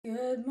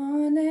Good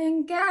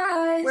morning,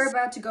 guys. We're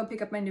about to go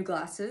pick up my new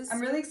glasses. I'm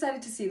really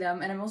excited to see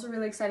them, and I'm also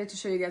really excited to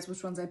show you guys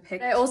which ones I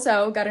picked. I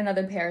also got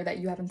another pair that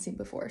you haven't seen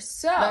before,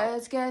 so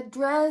let's get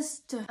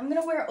dressed. I'm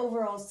gonna wear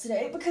overalls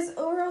today because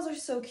overalls are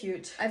so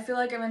cute. I feel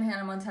like I'm in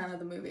Hannah Montana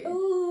the movie.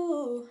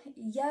 Ooh,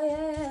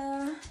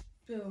 yeah.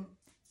 Boom.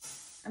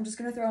 I'm just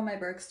gonna throw on my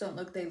Birks. Don't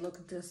look, they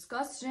look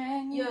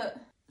disgusting. Yeah.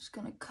 Just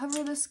gonna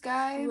cover this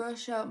guy,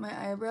 brush out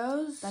my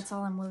eyebrows. That's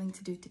all I'm willing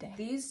to do today.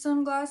 These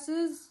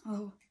sunglasses,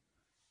 oh,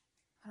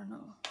 I don't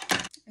know.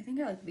 I think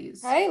I like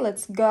these. Hey,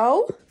 let's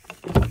go.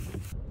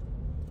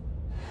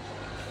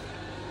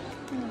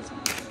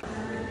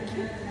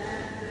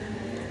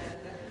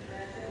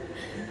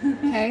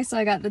 Okay, so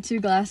I got the two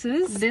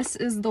glasses. This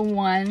is the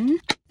one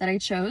that I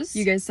chose.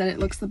 You guys said it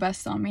looks the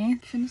best on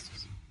me.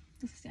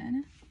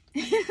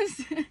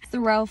 It's the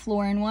Ralph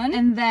Lauren one.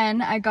 And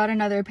then I got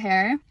another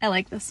pair. I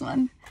like this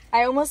one.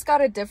 I almost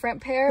got a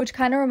different pair, which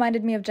kind of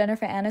reminded me of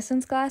Jennifer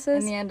Aniston's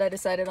glasses. In the end, I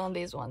decided on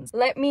these ones.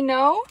 Let me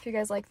know if you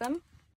guys like them.